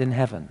bound in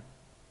heaven.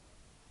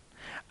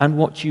 And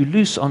what you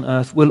loose on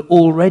earth will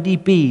already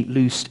be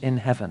loosed in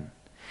heaven.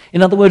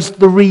 In other words,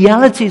 the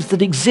realities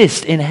that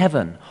exist in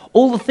heaven,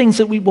 all the things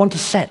that we want to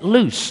set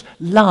loose,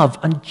 love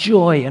and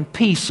joy and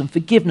peace and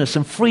forgiveness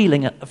and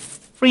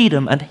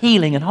freedom and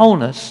healing and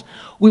wholeness,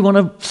 we want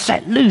to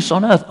set loose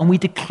on earth, and we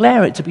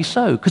declare it to be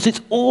so because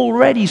it's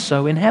already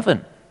so in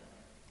heaven.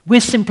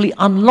 We're simply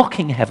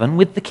unlocking heaven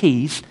with the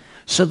keys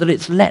so that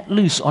it's let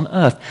loose on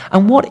earth.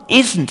 And what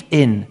isn't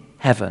in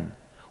heaven?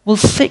 Well,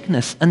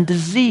 sickness and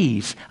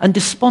disease and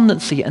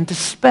despondency and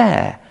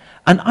despair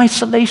and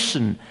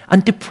isolation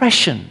and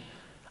depression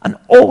and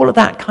all of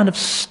that kind of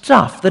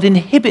stuff that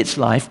inhibits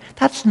life,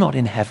 that's not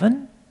in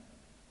heaven.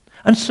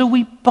 And so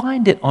we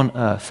bind it on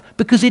earth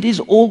because it is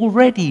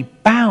already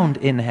bound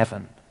in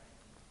heaven.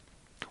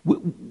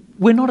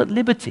 We're not at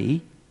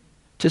liberty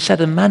to set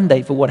a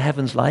mandate for what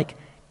heaven's like.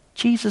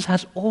 Jesus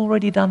has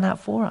already done that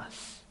for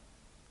us.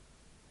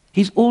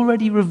 He's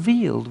already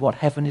revealed what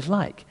heaven is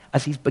like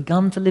as he's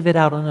begun to live it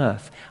out on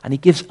earth, and he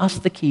gives us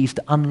the keys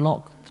to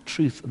unlock the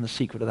truth and the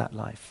secret of that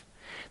life.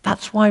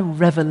 That's why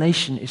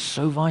revelation is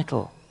so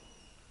vital.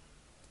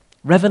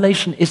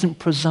 Revelation isn't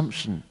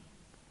presumption.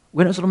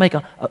 We don't sort of make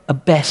a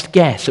best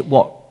guess at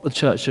what the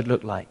church should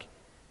look like.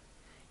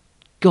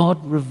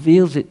 God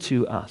reveals it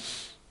to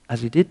us,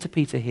 as he did to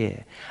Peter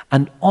here,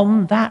 and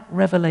on that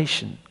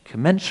revelation,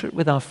 commensurate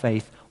with our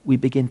faith, we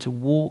begin to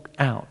walk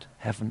out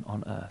heaven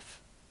on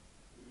earth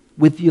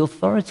with the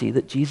authority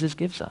that Jesus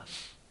gives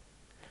us.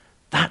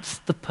 That's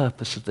the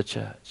purpose of the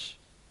church.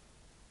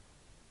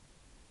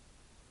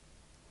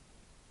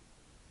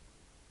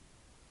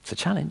 It's a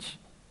challenge.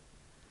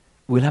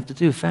 We'll have to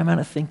do a fair amount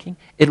of thinking.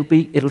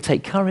 It'll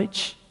take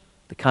courage,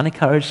 the kind of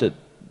courage that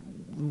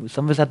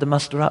some of us had to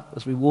muster up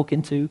as we walk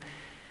into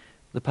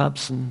the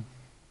pubs and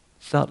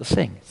start to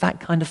sing. That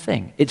kind of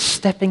thing. It's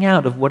stepping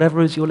out of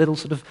whatever is your little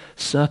sort of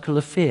circle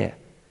of fear.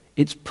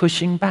 It's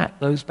pushing back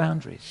those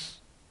boundaries.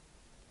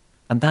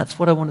 And that's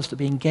what I want us to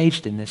be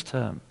engaged in this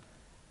term,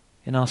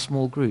 in our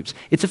small groups.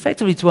 It's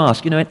effectively to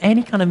ask, in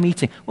any kind of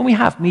meeting, when we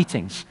have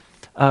meetings,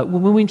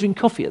 when we drink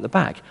coffee at the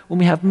back, when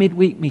we have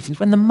midweek meetings,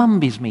 when the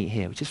mumbies meet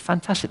here, which is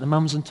fantastic, the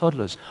mums and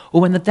toddlers,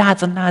 or when the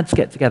dads and lads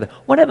get together,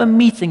 whatever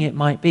meeting it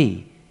might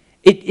be,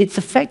 it's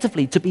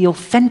effectively to be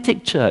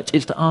authentic church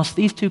is to ask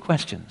these two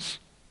questions.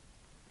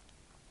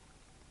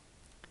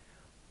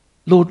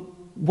 Lord,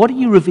 what are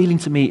you revealing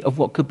to me of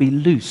what could be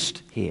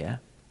loosed here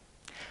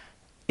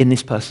in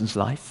this person's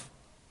life?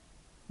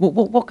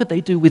 What could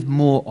they do with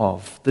more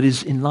of that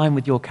is in line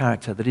with your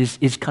character, that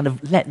is kind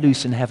of let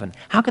loose in heaven?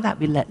 How could that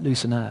be let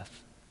loose on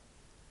earth?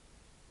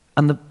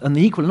 And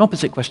the equal and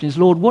opposite question is,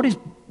 Lord, what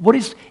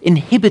is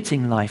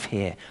inhibiting life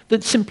here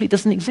that simply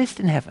doesn't exist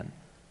in heaven?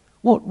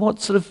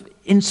 What sort of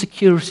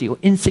insecurity or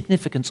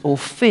insignificance or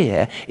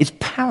fear is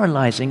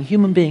paralyzing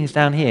human beings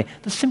down here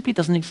that simply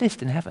doesn't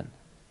exist in heaven?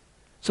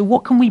 So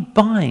what can we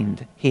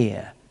bind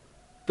here?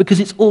 Because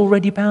it's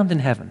already bound in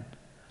heaven.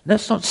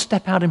 Let's not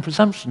step out in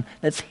presumption.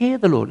 Let's hear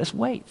the Lord. Let's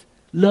wait.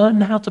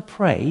 Learn how to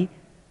pray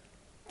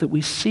that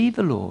we see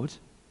the Lord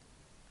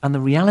and the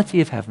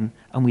reality of heaven,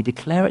 and we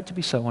declare it to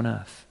be so on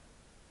earth.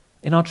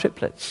 In our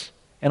triplets,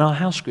 in our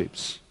house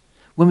groups,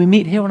 when we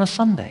meet here on a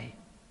Sunday.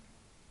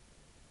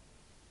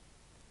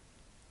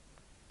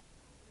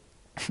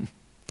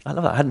 I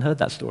love that. I hadn't heard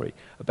that story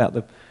about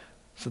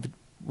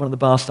one of the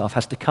bar staff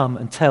has to come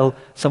and tell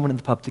someone in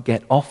the pub to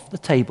get off the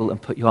table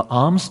and put your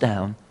arms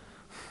down.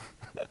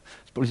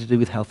 It's probably to do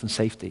with health and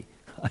safety.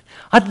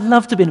 I'd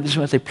love to be in a position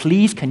where I say,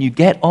 please, can you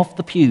get off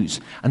the pews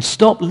and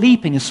stop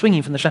leaping and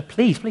swinging from the shadow?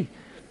 Please, please.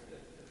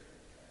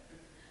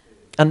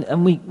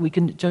 And we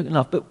can joke and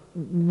laugh, but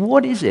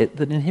what is it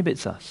that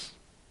inhibits us?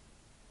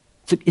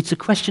 It's a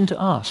question to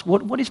ask.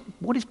 What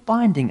is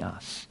binding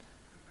us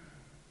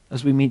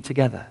as we meet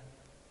together?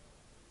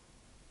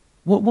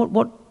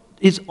 What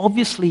is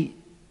obviously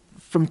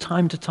from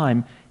time to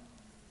time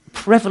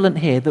prevalent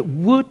here that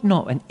would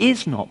not and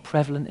is not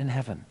prevalent in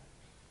heaven?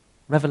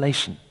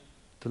 Revelation,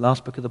 the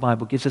last book of the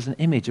Bible, gives us an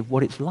image of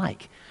what it's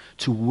like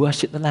to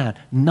worship the Lamb.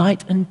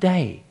 Night and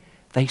day,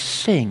 they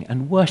sing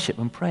and worship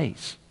and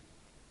praise.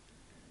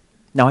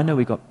 Now, I know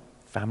we've got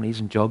families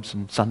and jobs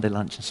and Sunday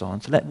lunch and so on,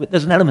 so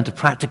there's an element of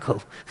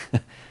practical.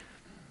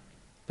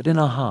 But in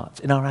our hearts,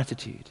 in our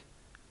attitude,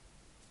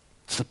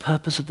 it's the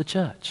purpose of the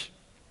church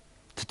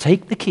to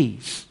take the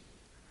keys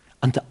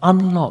and to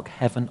unlock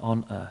heaven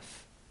on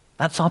earth.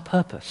 That's our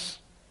purpose.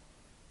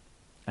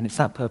 And it's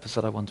that purpose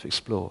that I want to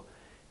explore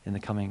in the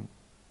coming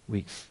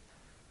weeks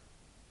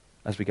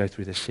as we go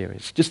through this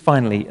series. Just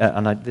finally,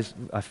 and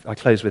I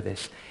close with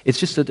this, it's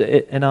just that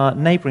in our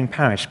neighbouring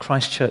parish,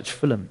 Christchurch,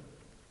 Fulham,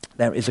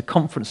 there is a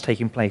conference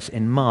taking place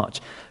in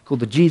March called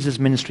the Jesus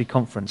Ministry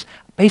Conference,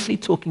 basically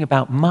talking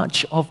about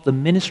much of the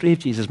ministry of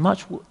Jesus,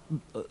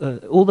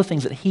 all the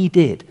things that he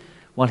did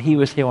while he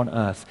was here on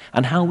earth,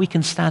 and how we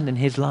can stand in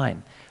his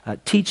line,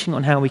 teaching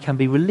on how we can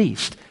be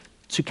released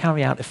to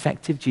carry out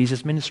effective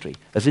Jesus ministry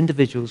as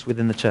individuals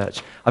within the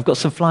church. I've got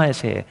some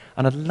flyers here,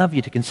 and I'd love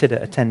you to consider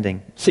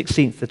attending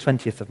 16th to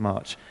 20th of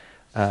March,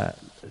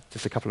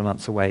 just a couple of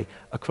months away,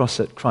 across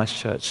at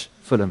Christchurch,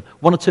 Fulham.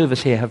 One or two of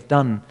us here have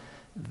done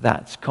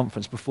that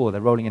conference before. They're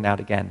rolling it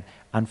out again,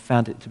 and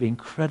found it to be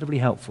incredibly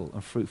helpful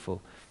and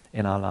fruitful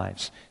in our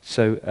lives.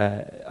 So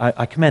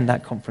I commend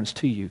that conference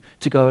to you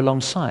to go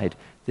alongside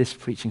this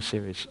preaching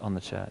series on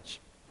the church.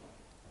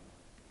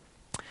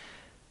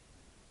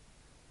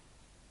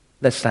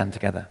 Let's stand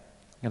together.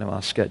 I'm going to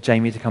ask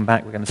Jamie to come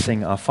back. We're going to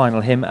sing our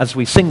final hymn. As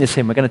we sing this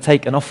hymn, we're going to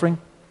take an offering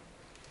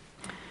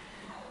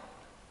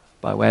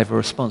by way of a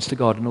response to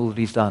God and all that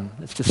he's done.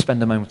 Let's just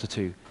spend a moment or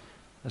two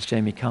as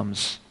Jamie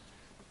comes,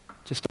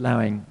 just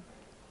allowing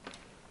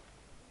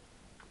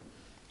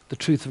the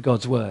truth of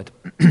God's word,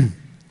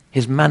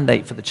 his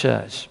mandate for the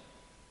church.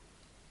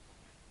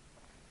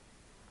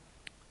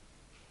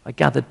 A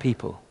gathered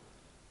people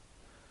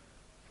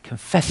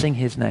confessing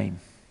his name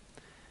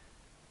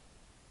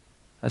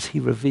as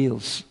he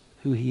reveals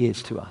who he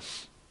is to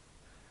us,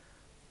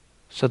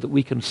 so that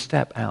we can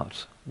step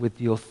out with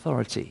the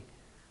authority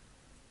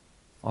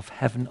of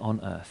heaven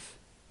on earth.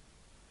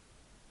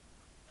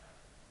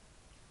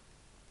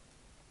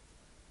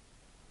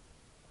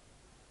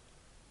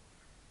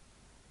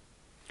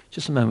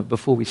 Just a moment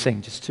before we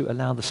sing, just to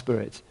allow the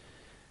Spirit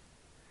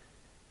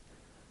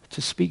to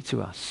speak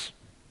to us.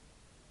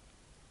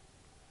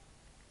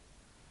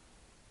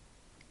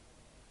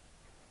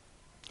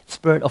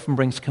 Spirit often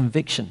brings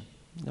conviction.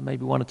 There may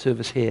be one or two of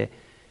us here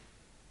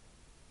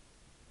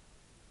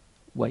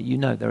where you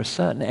know there are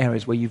certain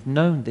areas where you've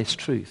known this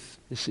truth.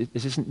 This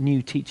isn't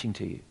new teaching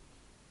to you.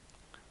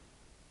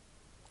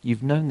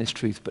 You've known this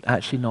truth but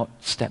actually not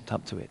stepped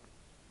up to it.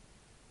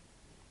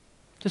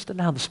 Just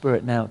allow the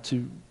Spirit now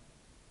to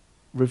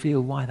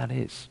reveal why that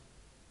is.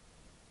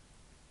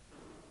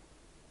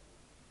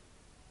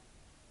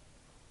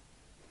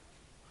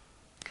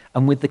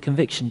 And with the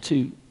conviction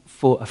too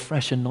for a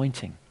fresh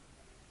anointing.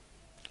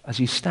 As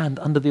you stand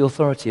under the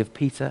authority of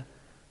Peter,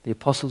 the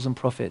apostles and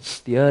prophets,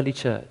 the early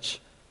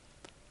church.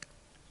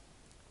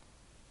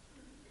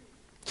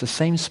 It's the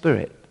same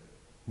Spirit,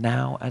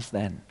 now as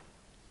then,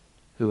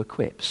 who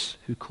equips,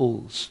 who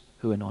calls,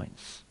 who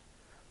anoints.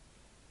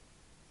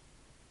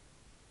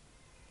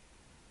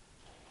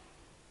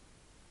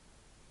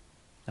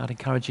 I'd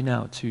encourage you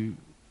now to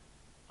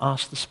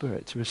ask the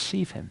Spirit to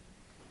receive him,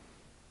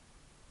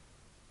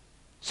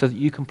 so that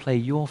you can play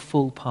your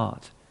full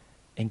part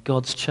in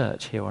God's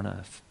church here on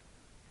earth.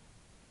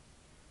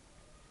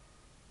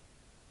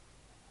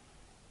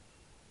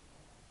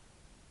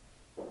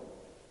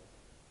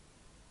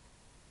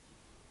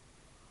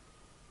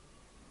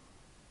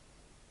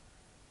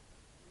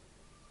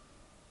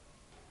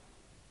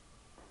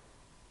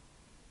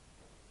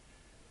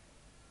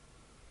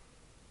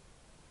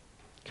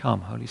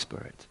 Come, Holy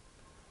Spirit.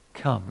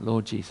 Come,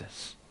 Lord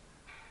Jesus.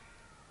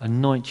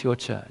 Anoint your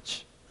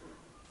church.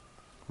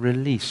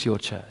 Release your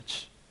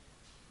church.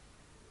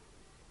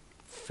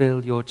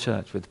 Fill your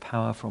church with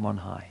power from on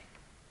high.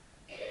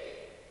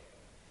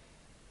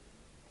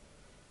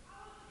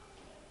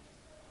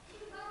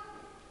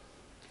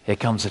 Here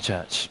comes the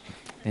church.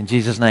 In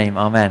Jesus' name,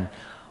 amen.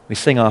 We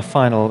sing our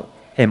final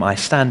hymn, I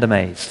Stand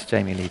Amazed.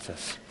 Jamie leads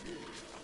us.